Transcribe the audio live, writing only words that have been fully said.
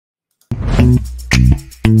Hey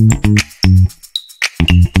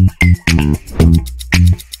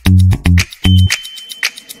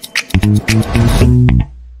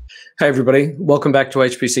everybody, welcome back to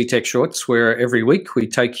HPC Tech Shorts, where every week we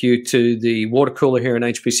take you to the water cooler here in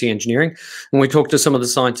HPC Engineering, and we talk to some of the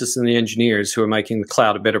scientists and the engineers who are making the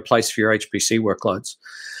cloud a better place for your HPC workloads.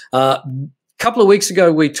 A couple of weeks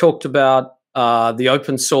ago, we talked about the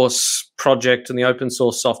open source project and the open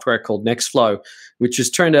source software called Nextflow, which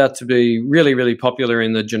has turned out to be really, really popular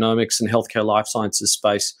in the genomics and healthcare life sciences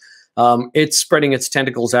space. It's spreading its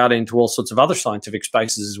tentacles out into all sorts of other scientific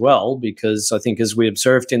spaces as well, because I think, as we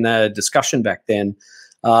observed in the discussion back then,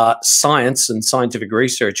 science and scientific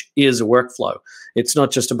research is a workflow. It's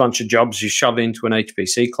not just a bunch of jobs you shove into an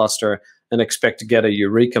HPC cluster and expect to get a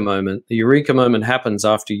eureka moment. The eureka moment happens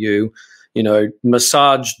after you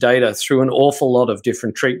massage data through an awful lot of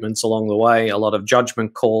different treatments along the way, a lot of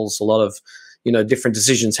judgment calls, a lot of different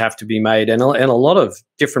decisions have to be made, and a lot of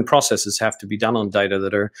different processes have to be done on data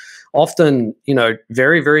that are often,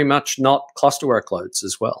 very, very much not cluster workloads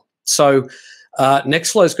as well. So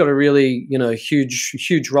Nextflow's got a really,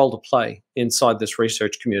 huge role to play inside this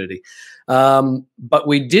research community. But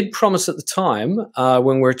we did promise at the time,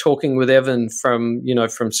 when we were talking with Evan from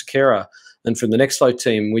Seqera and from the Nextflow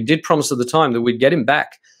team, we did promise at the time that we'd get him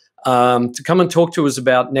back to come and talk to us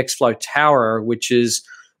about Nextflow Tower, which is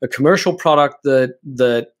a commercial product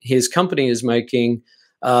that his company is making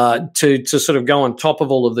to sort of go on top of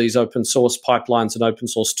all of these open source pipelines and open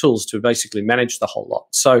source tools to basically manage the whole lot.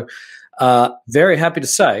 So very happy to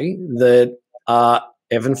say that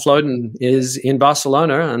Evan Floden is in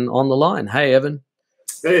Barcelona and on the line. Hey, Evan.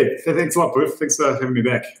 Hey, thanks a lot, Booth. Thanks for having me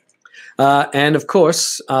back. And of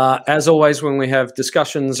course, as always, when we have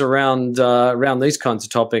discussions around these kinds of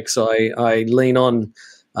topics, I lean on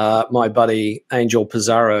my buddy Angel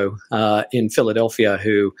Pizarro in Philadelphia,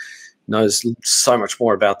 who knows so much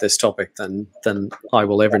more about this topic than I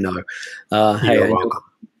will ever know. Hey, Angel.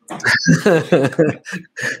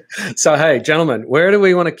 So, hey, gentlemen, where do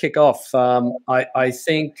we want to kick off? I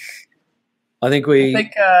think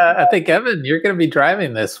Evan, you're going to be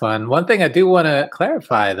driving this one. One thing I do want to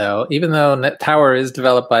clarify, though, even though Tower is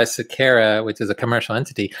developed by Seqera, which is a commercial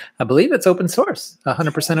entity, I believe it's open source,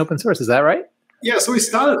 100% open source. Is that right? Yeah, so we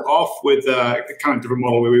started off with a kind of different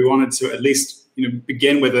model where we wanted to at least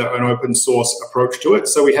begin with an open source approach to it.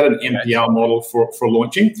 So we had an MPL model for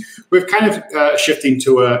launching. We're kind of shifting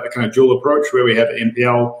to a kind of dual approach where we have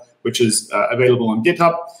MPL, which is available on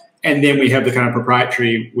GitHub, and then we have the kind of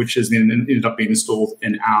proprietary, which is then ended up being installed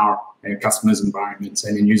in our customers' environments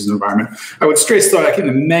and in users' environment. I would stress, though, I think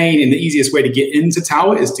the main and the easiest way to get into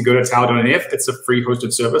Tower is to go to tower.nf. It's a free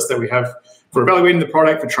hosted service that we have for evaluating the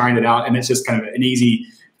product, for trying it out, and it's just kind of an easy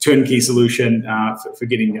turnkey solution for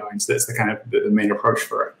getting going. So that's the kind of the main approach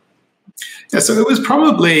for it. Yeah, so it was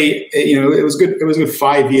probably, it was good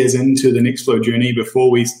 5 years into the Nextflow journey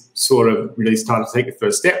before we sort of really started to take the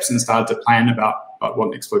first steps and started to plan about what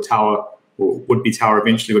Nextflow Tower, or would-be Tower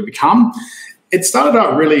eventually would become. It started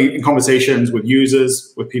out really in conversations with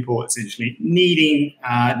users, with people essentially needing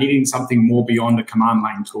something more beyond a command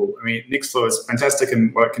line tool. I mean, Nextflow is fantastic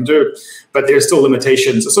in what it can do, but there's still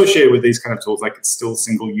limitations associated with these kind of tools, like it's still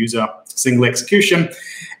single user, single execution,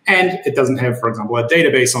 and it doesn't have, for example, a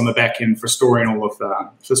database on the back end for storing all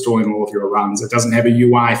of your runs. It doesn't have a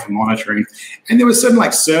UI for monitoring, and there were certain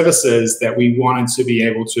services that we wanted to be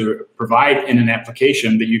able to provide in an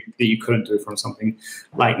application that you couldn't do from something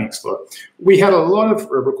like Nextflow. We had a lot of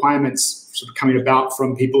requirements sort of coming about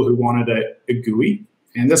from people who wanted a GUI,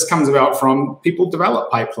 and this comes about from people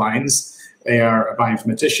develop pipelines. They are a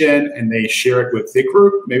bioinformatician and they share it with their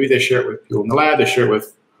group. Maybe they share it with people in the lab, they share it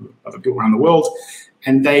with other people around the world,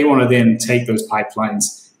 and they want to then take those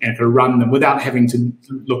pipelines and run them without having to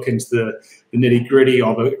look into the nitty-gritty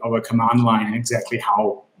of a command line and exactly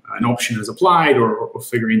how an option is applied or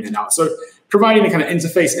figuring that out. So providing a kind of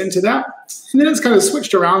interface into that. And then it's kind of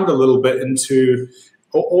switched around a little bit into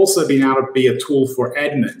also being able to be a tool for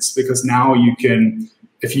admins, because now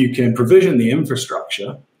if you can provision the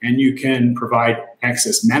infrastructure and you can provide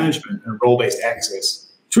access management and role-based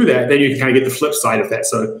access to that, then you can kind of get the flip side of that.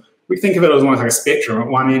 So we think of it as almost like a spectrum. At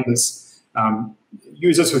one end is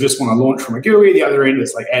users who just want to launch from a GUI. The other end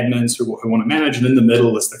is like admins who want to manage. And in the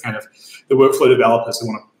middle is the kind of the workflow developers who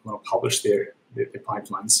want to publish their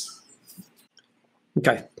pipelines.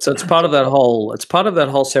 Okay, so it's part of that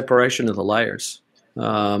whole separation of the layers.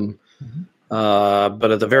 But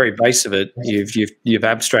at the very base of it, you've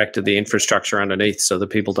abstracted the infrastructure underneath, so that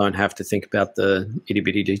people don't have to think about the itty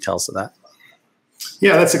bitty details of that.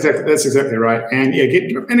 Yeah, that's exactly right. And yeah,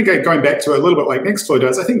 again, going back to a little bit like Nextflow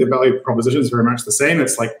does, I think the value proposition is very much the same.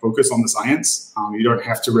 It's like focus on the science. You don't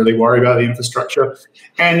have to really worry about the infrastructure.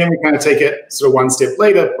 And then we kind of take it sort of one step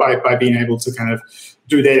later by being able to kind of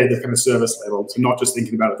do that at the kind of service level, so not just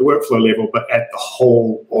thinking about it at the workflow level, but at the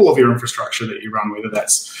whole, all of your infrastructure that you run, whether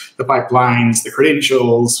that's the pipelines, the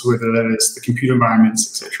credentials, whether that is the compute environments,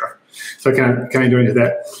 etc. So kind of going into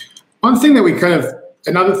that. One thing that we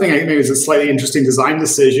another thing I think maybe was a slightly interesting design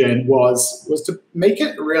decision was to make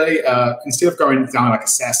it really, instead of going down like a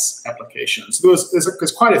SaaS application. So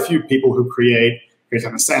there's quite a few people who create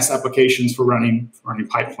kind of SaaS applications for running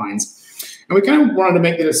pipelines. And we kind of wanted to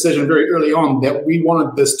make the decision very early on that we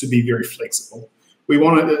wanted this to be very flexible. We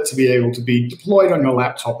wanted it to be able to be deployed on your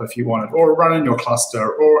laptop if you wanted, or run in your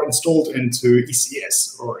cluster, or installed into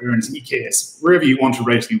ECS or into EKS, wherever you want to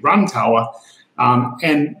basically run Tower.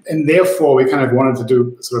 And therefore, we kind of wanted to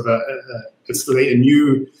do sort of a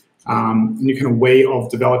new kind of way of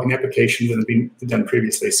developing applications that have been done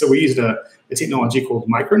previously. So we used a technology called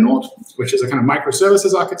Micronaut, which is a kind of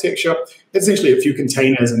microservices architecture. It's essentially a few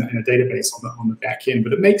containers and a database on the back end,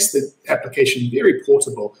 but it makes the application very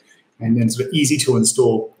portable and then sort of easy to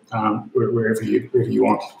install wherever you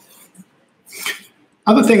want.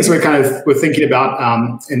 Other things we're thinking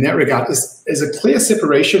about in that regard is a clear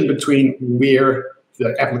separation between where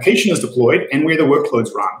the application is deployed and where the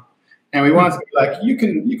workloads run. And we wanted to be like, you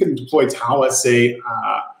can deploy Tower, say,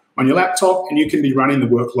 on your laptop, and you can be running the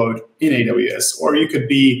workload in AWS, or you could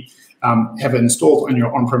be have it installed on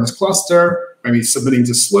your on-premise cluster, maybe submitting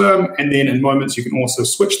to Slurm, and then in moments you can also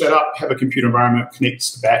switch that up, have a compute environment,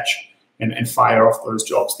 connect to batch, and fire off those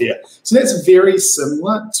jobs there. So that's very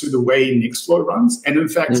similar to the way Nextflow runs. And in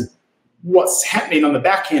fact, what's happening on the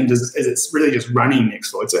back end is it's really just running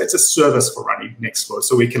Nextflow. It's a service for running Nextflow,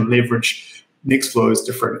 so we can leverage Nextflow's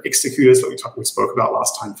different executors that we spoke about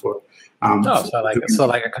last time for. So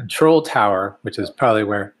like a control tower, which is probably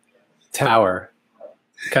where Tower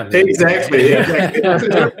comes in. Exactly.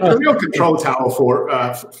 It's a real control tower for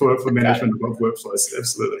management of workflows.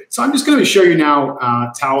 Absolutely. So I'm just going to show you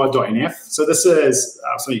now tower.nf. So this is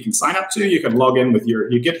so you can sign up to. You can log in with your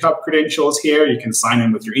GitHub credentials here. You can sign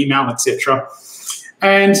in with your email, etc.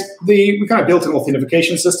 And we kind of built an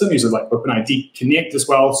authentication system using like OpenID Connect as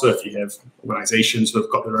well. So if you have organizations who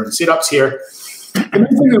have got their own setups here,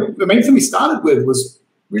 the main thing we started with was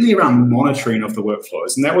really around monitoring of the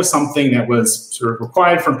workflows. And that was something that was sort of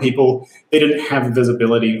required from people. They didn't have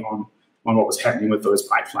visibility on what was happening with those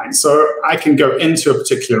pipelines. So I can go into a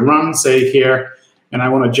particular run, say here, and I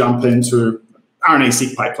want to jump into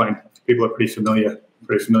RNA-seq pipeline. People are pretty familiar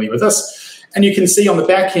with this. And you can see on the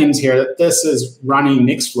back end here that this is running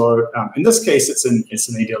Nextflow. In this case, it's an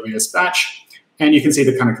AWS batch. And you can see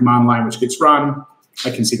the kind of command line which gets run.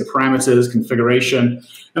 I can see the parameters, configuration,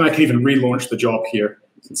 and I can even relaunch the job here.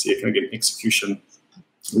 You can see I can get an execution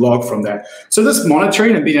log from that. So this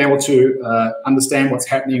monitoring and being able to understand what's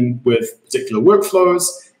happening with particular workflows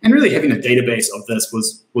and really having a database of this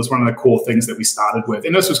was one of the core things that we started with.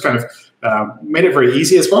 And this was kind of made it very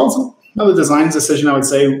easy as well. So another design decision, I would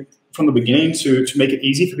say, from the beginning to make it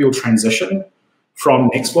easy for people to transition from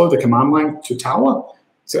Nextflow, the command line, to Tower.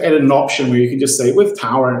 So added an option where you can just say with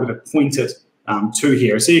Tower and it would point it to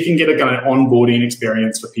here. So you can get a kind of onboarding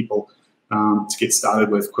experience for people to get started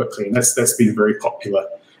with quickly. And that's been very popular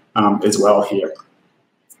as well here.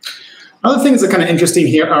 Other things that are kind of interesting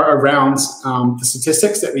here are around the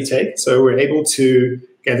statistics that we take. So we're able to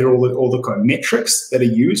gather all the kind of metrics that are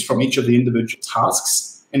used from each of the individual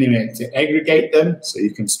tasks and then to aggregate them. So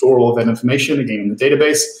you can store all of that information again in the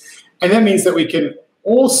database. And that means that we can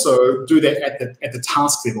also do that at the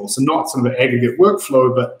task level. So not some of the aggregate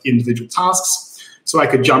workflow, but the individual tasks. So I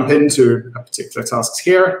could jump into a particular task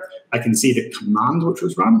here. I can see the command which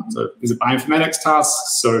was run. So these are bioinformatics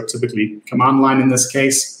tasks. So typically command line in this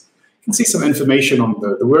case. You can see some information on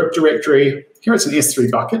the work directory. Here it's an S3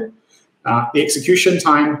 bucket, the execution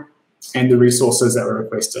time, and the resources that were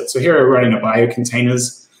requested. So here we're running a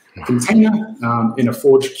biocontainers container in a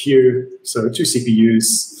Forge queue. So 2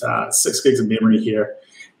 CPUs, 6 gigs of memory here.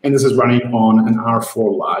 And this is running on an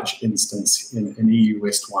R4 large instance in EU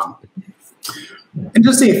West 1.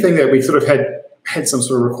 Interesting thing that we sort of had some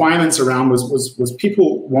sort of requirements around was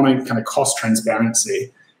people wanting kind of cost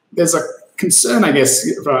transparency. There's a concern, I guess,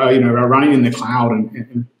 running in the cloud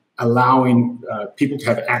and allowing people to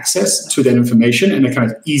have access to that information in a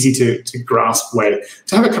kind of easy to grasp way,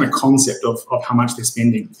 to have a kind of concept of how much they're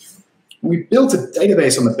spending. We built a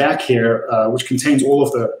database on the back here, which contains all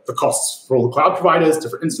of the costs for all the cloud providers,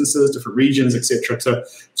 different instances, different regions, etc.,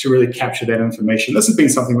 to really capture that information. This has been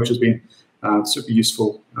something which has been super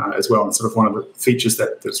useful as well, and sort of one of the features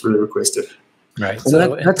that's really requested. Right.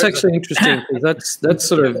 So that's actually interesting, because that's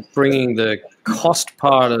sort of bringing the cost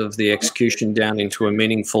part of the execution down into a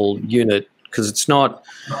meaningful unit, because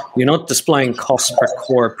you're not displaying cost per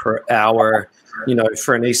core per hour,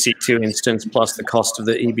 for an EC2 instance plus the cost of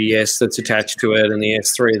the EBS that's attached to it and the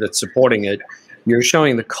S3 that's supporting it. You're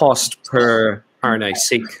showing the cost per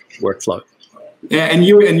RNA-seq workflow. Yeah, and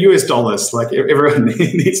US dollars, like everyone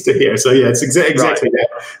needs to hear. So yeah, it's exactly that.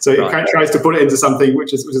 So it kind of tries to put it into something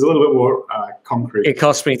which is a little bit more concrete. It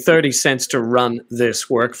cost me 30 cents to run this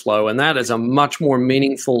workflow, and that is a much more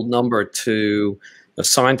meaningful number to a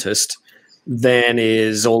scientist than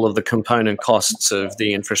is all of the component costs of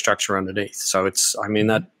the infrastructure underneath. So it's,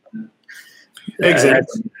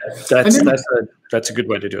 exactly. That's a good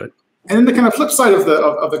way to do it. And then the kind of flip side of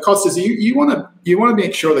the cost is you want to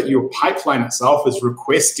make sure that your pipeline itself is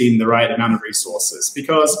requesting the right amount of resources,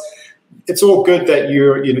 because it's all good that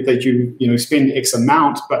you spend X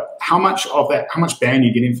amount, but how much bang are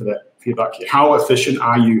you getting for your buck? How efficient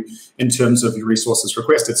are you in terms of your resources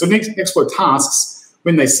requested? So Nextflow tasks,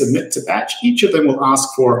 when they submit to batch, each of them will ask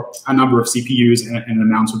for a number of CPUs and an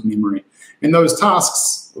amount of memory. And those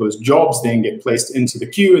tasks, those jobs, then get placed into the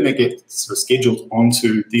queue and they get sort of scheduled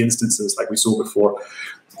onto the instances like we saw before.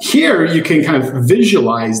 Here, you can kind of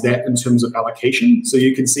visualize that in terms of allocation. So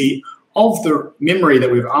you can see of the memory that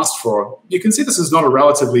we've asked for, you can see this is not a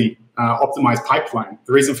relatively optimized pipeline.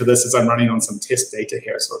 The reason for this is I'm running on some test data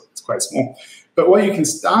here, so it's quite small. But what you can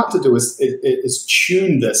start to do is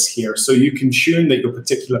tune this here. So you can tune that your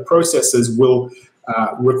particular processes will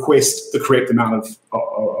request the correct amount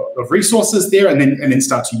of resources there, and then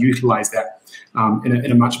start to utilize that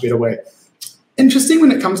in a much better way. Interesting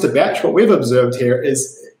when it comes to batch, what we've observed here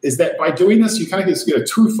is that by doing this, you kind of get a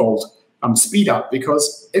twofold speed up,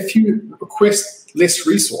 because if you request less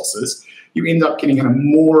resources, you end up getting kind of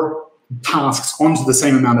more tasks onto the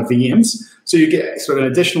same amount of VMs. So you get sort of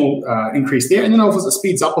an additional increase there, and then obviously it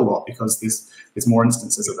speeds up a lot because there's more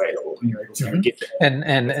instances available, and you're able to get there.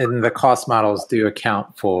 And the cost models do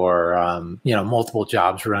account for multiple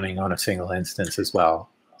jobs running on a single instance as well.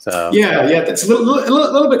 So yeah, that's a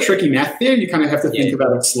little bit tricky math there. You kind of have to think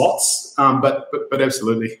about it slots, but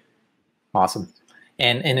absolutely awesome.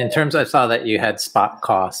 And in terms, I saw that you had spot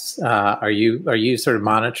costs. Are you sort of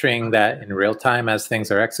monitoring that in real time as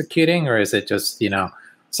things are executing, or is it just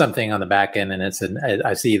something on the back end and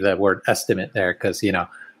I see the word estimate there because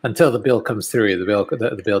until the bill comes through,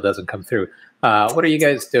 the bill doesn't come through. What are you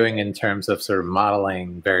guys doing in terms of sort of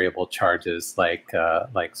modeling variable charges like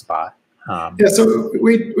spot? So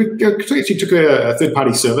we actually took a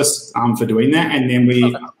third-party service for doing that, and then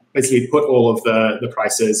we basically put all of the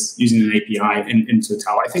prices using an API into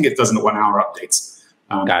Tower. I think it does in the 1 hour updates.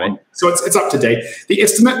 Got it. So it's up to date. The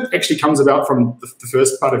estimate actually comes about from the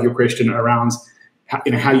first part of your question around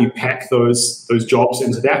how you pack those jobs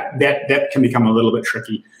into that. That can become a little bit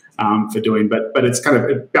tricky for doing, but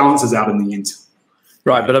it balances out in the end.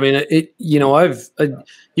 Right, but I mean,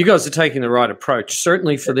 you guys are taking the right approach,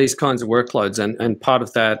 certainly for these kinds of workloads, and part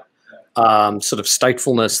of that sort of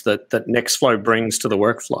statefulness that Nextflow brings to the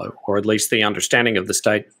workflow, or at least the understanding of the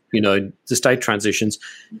state, the state transitions.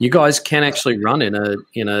 You guys can actually run in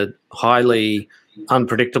a highly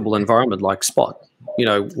unpredictable environment like Spot,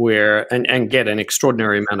 where and get an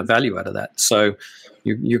extraordinary amount of value out of that. So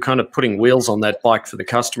you're kind of putting wheels on that bike for the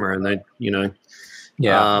customer, and then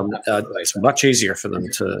it's much easier for them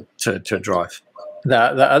to drive. The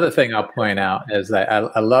other thing I'll point out is that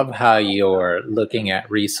I love how you're looking at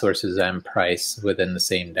resources and price within the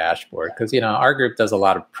same dashboard, because our group does a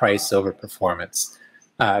lot of price over performance,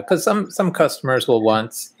 because some customers will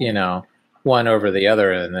want one over the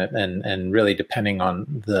other, and really depending on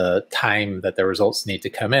the time that the results need to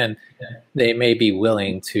come in, they may be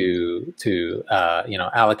willing to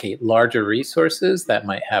allocate larger resources that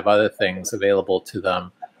might have other things available to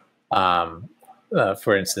them.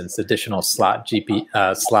 For instance, additional slots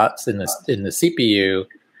in the CPU.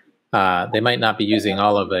 They might not be using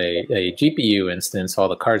all of a GPU instance, all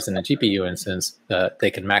the cards in the GPU instance.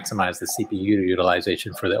 They can maximize the CPU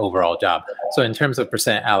utilization for the overall job. So in terms of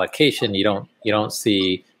percent allocation, you don't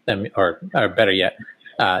see them, or better yet,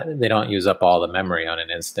 they don't use up all the memory on an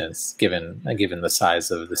instance given the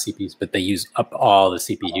size of the CPUs, but they use up all the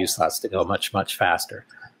CPU slots to go much, much faster.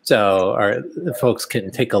 So our folks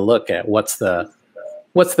can take a look at what's the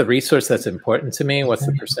resource that's important to me, what's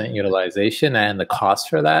the percent utilization and the cost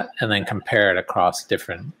for that, and then compare it across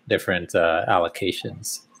different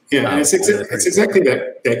allocations. Yeah, and it's exactly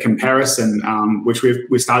that comparison, which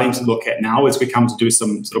we're starting to look at now as we come to do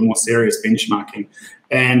some sort of more serious benchmarking.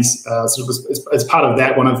 And sort of as part of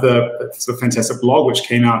that, one of the sort of fantastic blog which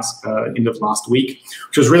came out end of last week,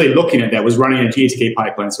 which was really looking at that, was running a GATK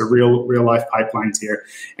pipeline, so real life pipelines here,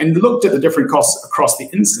 and looked at the different costs across the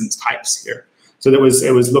instance types here. So it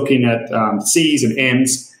was looking at C's and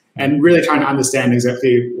M's, and really trying to understand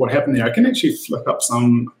exactly what happened there. I can actually flip up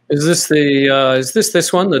some. Is this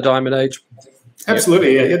this one, the Diamond Age?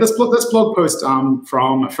 Absolutely, yeah. This blog post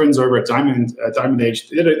from friends over at Diamond Age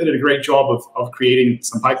did a great job of creating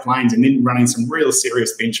some pipelines and then running some real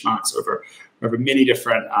serious benchmarks over many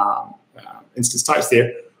different instance types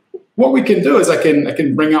there. What we can do is I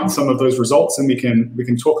can bring up some of those results, and we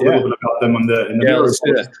can talk a little bit about them in the mirror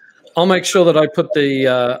report. I'll make sure that I put the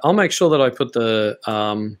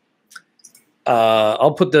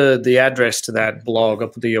I'll put the address to that blog. I'll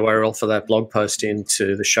put the URL for that blog post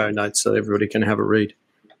into the show notes so everybody can have a read.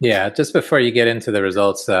 Yeah, just before you get into the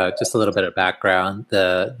results, just a little bit of background.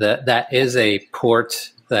 That is a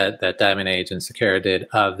port that Diamond Age and Seqera did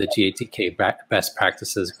of the GATK best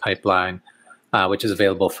practices pipeline, which is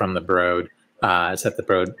available from the Broad. Except the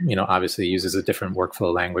Broad, obviously uses a different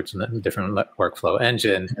workflow language and a different workflow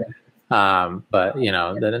engine. But the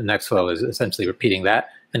Nextflow is essentially repeating that.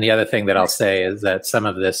 And the other thing that I'll say is that some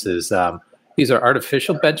of this is these are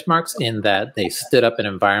artificial benchmarks in that they stood up an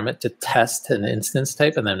environment to test an instance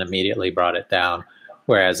type and then immediately brought it down.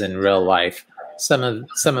 Whereas in real life, some of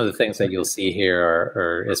the things that you'll see here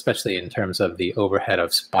are especially in terms of the overhead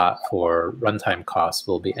of Spot for runtime costs,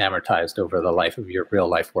 will be amortized over the life of your real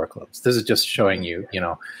life workloads. This is just showing you,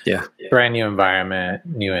 brand new environment,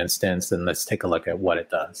 new instance, and let's take a look at what it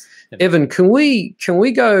does. Evan, can we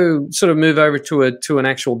go sort of move over to an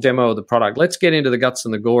actual demo of the product? Let's get into the guts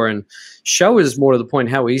and the gore and show us, more to the point,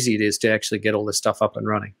 how easy it is to actually get all this stuff up and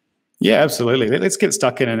running. Yeah, absolutely. Let's get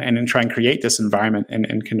stuck in and try and create this environment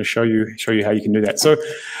and kind of show you how you can do that. So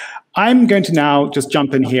I'm going to now just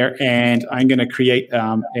jump in here, and I'm going to create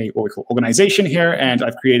what we call organization here, and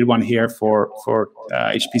I've created one here for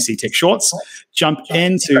HPC Tech Shorts. Jump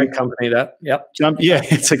into great company that. Yep.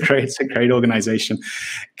 It's a great organization.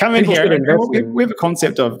 Come in here. We have a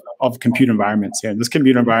concept of compute environments here. This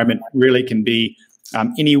compute environment really can be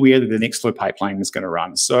anywhere that the Nextflow pipeline is going to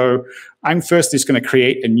run. So I'm first just going to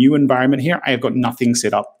create a new environment here. I have got nothing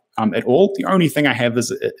set up at all. The only thing I have is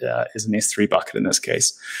an S3 bucket in this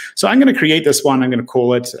case. So I'm going to create this one. I'm going to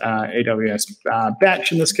call it AWS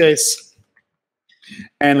batch in this case.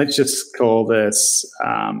 And let's just call this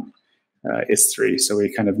S3 so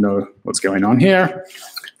we kind of know what's going on here.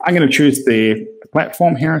 I'm going to choose the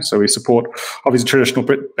platform here. So we support obviously traditional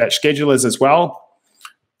batch schedulers as well.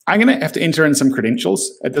 I'm going to have to enter in some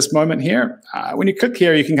credentials at this moment here. When you click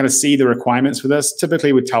here, you can kind of see the requirements for this.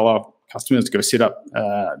 Typically, we tell our customers to go set up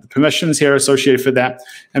the permissions here associated with that.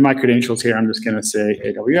 And my credentials here, I'm just going to say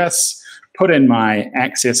AWS, put in my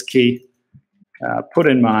access key, put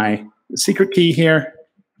in my secret key here.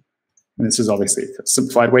 And this is obviously a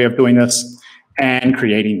simplified way of doing this, and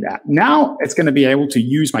creating that. Now it's going to be able to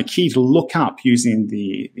use my key to look up using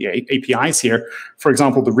the APIs here. For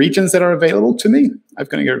example, the regions that are available to me. I'm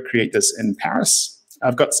going to go create this in Paris.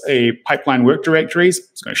 I've got a pipeline work directories.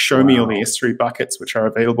 It's going to show me all the S3 buckets which are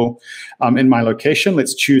available in my location.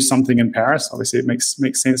 Let's choose something in Paris. Obviously, it makes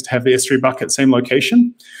sense to have the S3 bucket same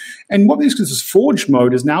location. And what this Forge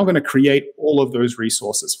mode is now going to create all of those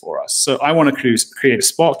resources for us. So I want to create a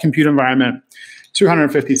Spot compute environment,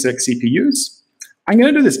 256 CPUs. I'm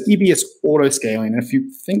going to do this EBS auto scaling. And if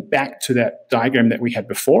you think back to that diagram that we had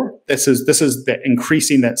before, this is the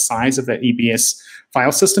increasing that size of that EBS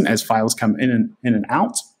file system as files come in and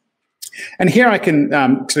out. And here I can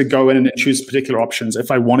sort of go in and choose particular options.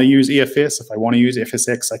 If I want to use EFS, if I want to use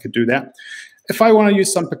FSX, I could do that. If I want to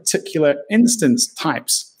use some particular instance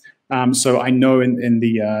types, so I know in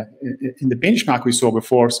the benchmark we saw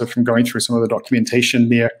before, so from going through some of the documentation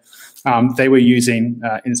there, they were using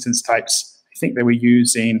instance types. I think they were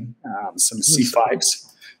using some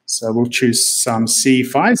C5s. So we'll choose some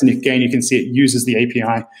C5s, and again, you can see it uses the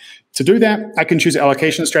API to do that. I can choose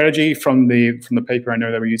allocation strategy from the paper. I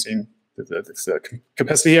know they were using the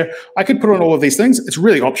capacity here. I could put on all of these things. It's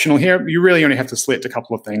really optional here. You really only have to select a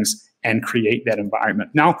couple of things and create that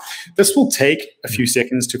environment. Now, this will take a few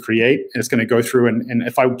seconds to create. It's going to go through, and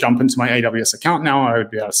if I jump into my AWS account now, I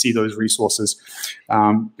would be able to see those resources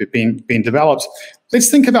being developed. Let's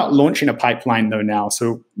think about launching a pipeline though now.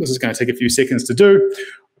 So this is going to take a few seconds to do.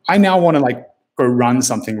 I now want to go run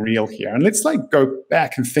something real here. And let's go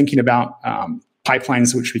back and thinking about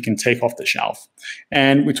pipelines which we can take off the shelf.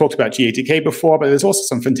 And we talked about GATK before, but there's also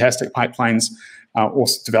some fantastic pipelines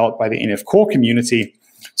also developed by the NF Core community.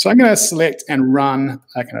 So I'm going to select and run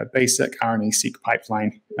a kind of basic RNA-seq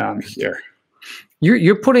pipeline here.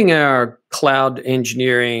 You're putting our cloud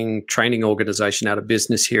engineering training organization out of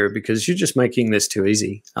business here because you're just making this too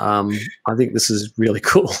easy. I think this is really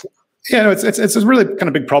cool. Yeah, no, it's a really kind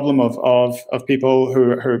of big problem of people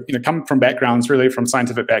who come from backgrounds, really from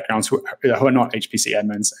scientific backgrounds, who are not HPC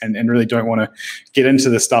admins and really don't want to get into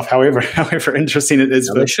this stuff. However interesting it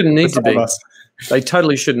is, they shouldn't need to be. Us. They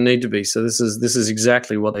totally shouldn't need to be. So this is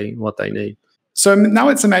exactly what they need. So now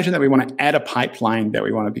let's imagine that we want to add a pipeline that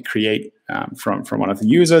we want to create from one of the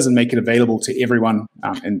users and make it available to everyone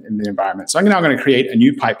in the environment. So I'm now going to create a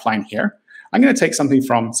new pipeline here. I'm going to take something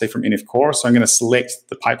from, say, from NF Core. So I'm going to select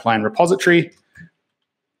the pipeline repository.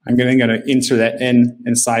 I'm going to enter that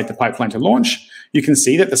inside the pipeline to launch. You can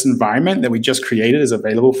see that this environment that we just created is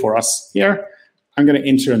available for us here. I'm going to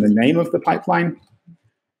enter in the name of the pipeline.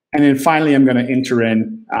 And then finally, I'm going to enter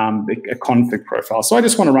in a config profile. So I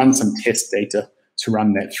just want to run some test data to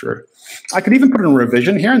run that through. I could even put in a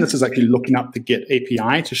revision here, and this is actually looking up the Git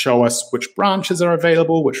API to show us which branches are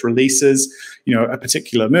available, which releases, a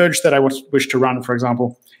particular merge that I wish to run, for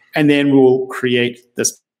example. And then we'll create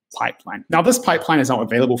this pipeline. Now, this pipeline is not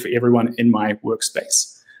available for everyone in my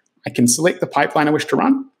workspace. I can select the pipeline I wish to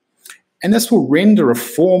run, and this will render a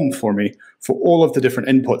form for me for all of the different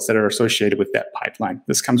inputs that are associated with that pipeline.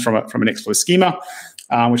 This comes from a Nextflow schema,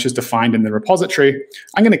 which is defined in the repository.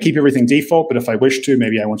 I'm going to keep everything default, but if I wish to,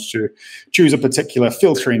 maybe I want to choose a particular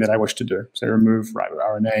filtering that I wish to do. So remove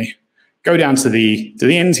RNA, go down to the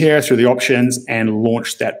end here through the options and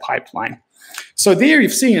launch that pipeline. So there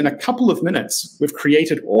you've seen in a couple of minutes, we've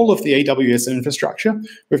created all of the AWS infrastructure.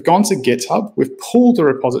 We've gone to GitHub, we've pulled the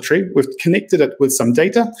repository, we've connected it with some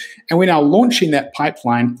data, and we're now launching that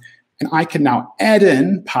pipeline. And I can now add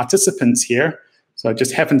in participants here. So it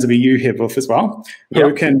just happens to be you here, Wolf, as well,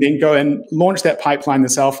 who can then go and launch that pipeline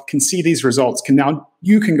themselves, can see these results.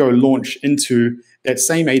 You can go launch into that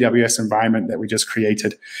same AWS environment that we just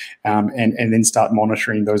created, and then start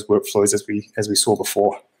monitoring those workflows as we saw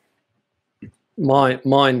before.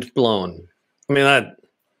 Mind blown. I mean,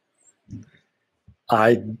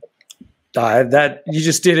 that you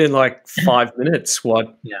just did in like 5 minutes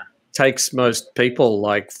what takes most people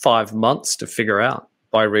like 5 months to figure out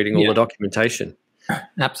by reading all the documentation.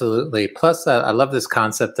 Absolutely. Plus, I love this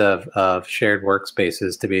concept of shared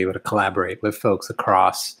workspaces to be able to collaborate with folks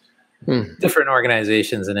across different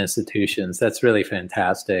organizations and institutions. That's really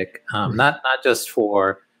fantastic. Not just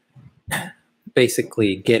for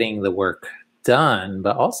basically getting the work done,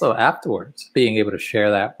 but also afterwards, being able to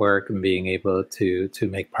share that work and being able to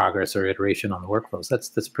make progress or iteration on the workflows.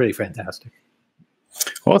 That's pretty fantastic.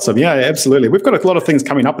 Awesome. Yeah, absolutely. We've got a lot of things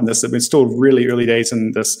coming up in this. We're still really early days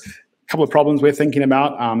in this. Couple of problems we're thinking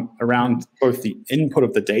about around both the input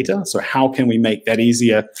of the data. So how can we make that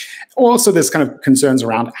easier? Also, there's kind of concerns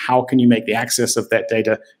around how can you make the access of that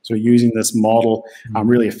data, so using this model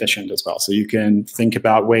really efficient as well. So you can think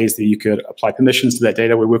about ways that you could apply permissions to that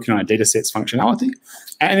data. We're working on a data sets functionality.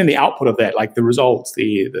 And then the output of that, like the results,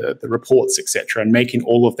 the reports, etc., and making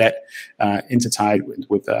all of that intertied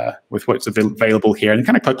with what's available here, and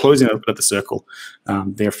kind of closing a bit of the circle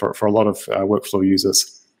there for a lot of workflow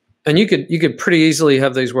users. And you could pretty easily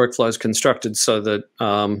have these workflows constructed so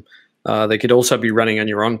that they could also be running on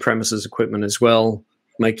your on-premises equipment as well.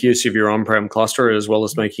 Make use of your on-prem cluster as well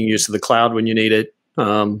as making use of the cloud when you need it.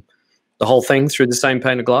 The whole thing through the same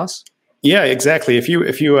pane of glass. Yeah, exactly. If you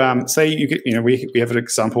say we have an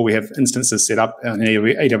example. We have instances set up in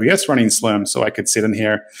AWS running Slurm, so I could sit in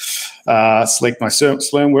here, select my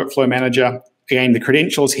Slurm workflow manager. Again, the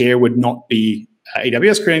credentials here would not be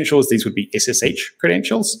AWS credentials. These would be SSH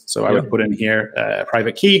credentials. So I would put in here a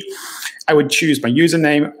private key. I would choose my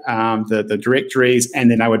username, the directories,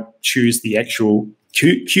 and then I would choose the actual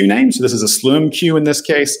queue name. So this is a Slurm queue in this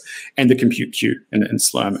case, and the compute queue in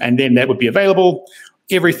Slurm. And then that would be available.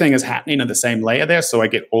 Everything is happening at the same layer there. So I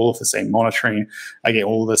get all of the same monitoring. I get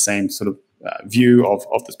all of the same sort of view of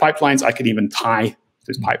those pipelines. I could even tie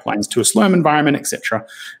those pipelines to a Slurm environment, etc.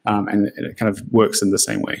 And it kind of works in the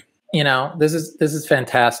same way. This is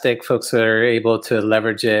fantastic. Folks that are able to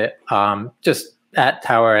leverage it just at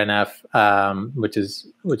Tower NF, which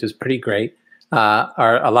is pretty great.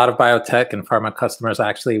 A lot of biotech and pharma customers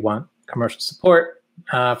actually want commercial support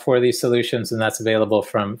for these solutions, and that's available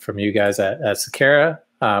from you guys at Seqera,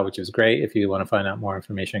 which is great. If you want to find out more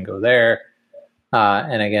information, go there.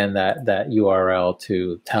 And again, that URL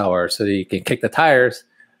to Tower so that you can kick the tires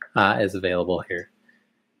is available here.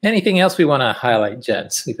 Anything else we want to highlight,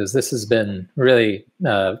 gents? Because this has been really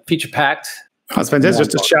feature-packed. That's fantastic.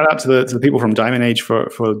 Just a shout out to the people from Diamond Age for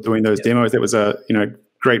doing those demos. That was a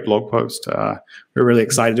great blog post. We're really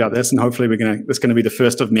excited about this, and hopefully it's going to be the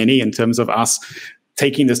first of many in terms of us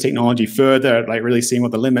taking this technology further, like really seeing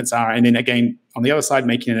what the limits are, and then again on the other side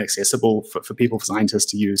making it accessible for people, for scientists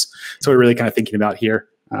to use. So we're really kind of thinking about here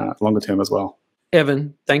longer term as well.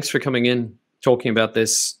 Evan, thanks for coming in, talking about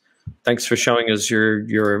this. Thanks for showing us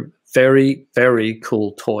your very, very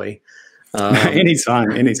cool toy. Anytime.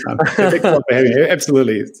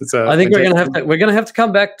 Absolutely. I think we're gonna have to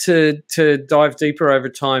come back to dive deeper over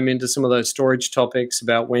time into some of those storage topics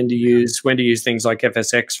about when to use things like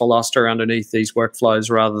FSX for Lustre underneath these workflows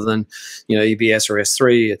rather than EBS or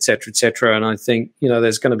S3, et cetera. And I think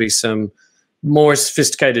there's going to be some more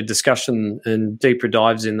sophisticated discussion and deeper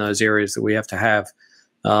dives in those areas that we have to have.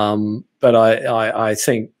 But I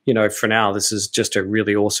think for now this is just a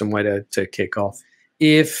really awesome way to kick off.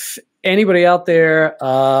 If anybody out there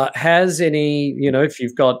has any, if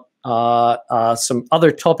you've got some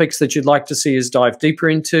other topics that you'd like to see us dive deeper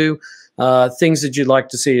into, things that you'd like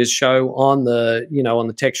to see us show on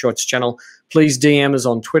the Tech Shorts channel, please DM us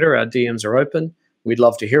on Twitter. Our DMs are open. We'd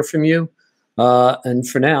love to hear from you. And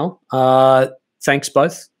for now, thanks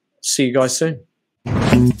both. See you guys soon.